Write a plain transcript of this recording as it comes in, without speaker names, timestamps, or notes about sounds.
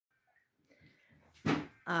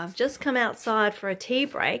I've just come outside for a tea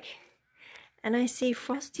break and I see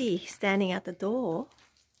Frosty standing at the door.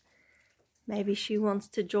 Maybe she wants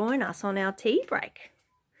to join us on our tea break.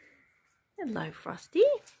 Hello, Frosty.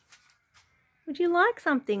 Would you like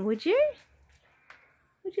something, would you?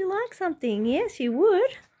 Would you like something? Yes, you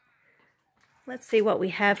would. Let's see what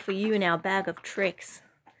we have for you in our bag of tricks.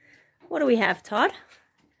 What do we have, Todd?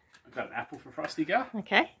 I've got an apple for Frosty, girl.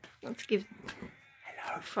 Okay, let's give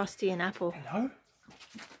Frosty an apple. Hello.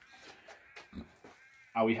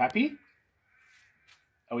 Are we happy?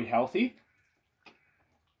 Are we healthy?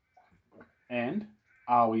 And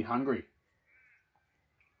are we hungry?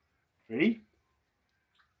 Ready?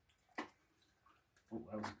 Oh,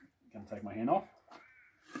 I was going to take my hand off.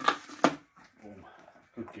 Oh,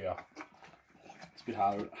 good girl. It's a bit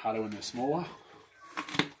harder when they're smaller.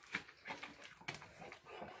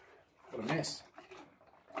 What a mess.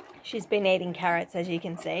 She's been eating carrots, as you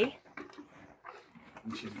can see.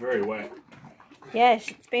 And she's very wet. Yeah,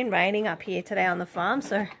 it's been raining up here today on the farm,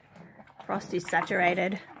 so Frosty's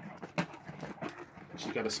saturated.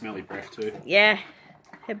 She's got a smelly breath too. Yeah,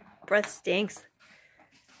 her breath stinks.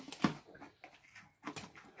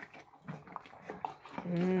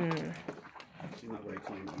 She's not very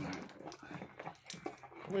clean on that.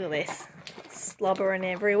 Look at this. Slobbering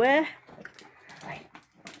everywhere.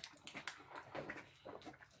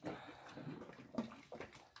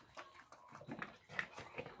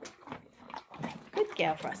 Good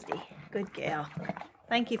girl, Frosty. Good girl.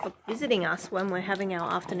 Thank you for visiting us when we're having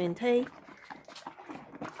our afternoon tea.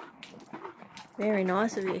 Very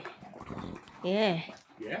nice of you. Yeah.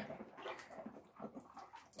 Yeah?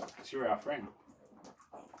 You're our friend.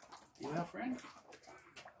 You our friend?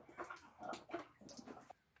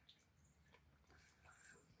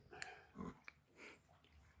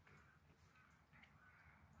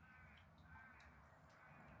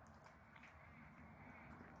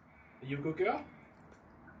 Are you a good girl?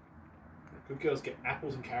 Good girls get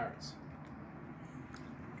apples and carrots.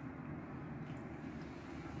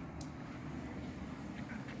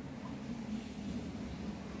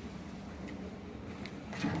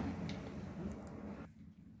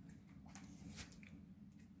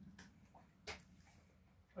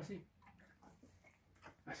 I see.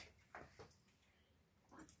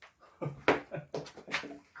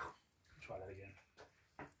 Try that again.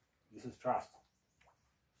 This is trust.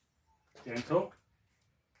 Gentle.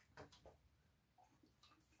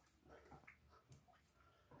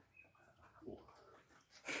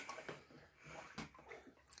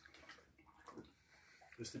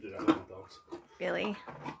 Just to do that with my dogs. Really?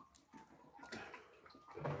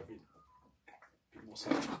 But they're a bit more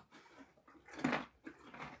soft.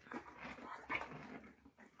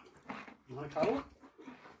 You want to cuddle?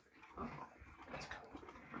 Huh? Let's cuddle.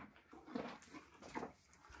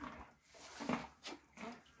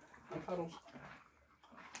 No cuddles.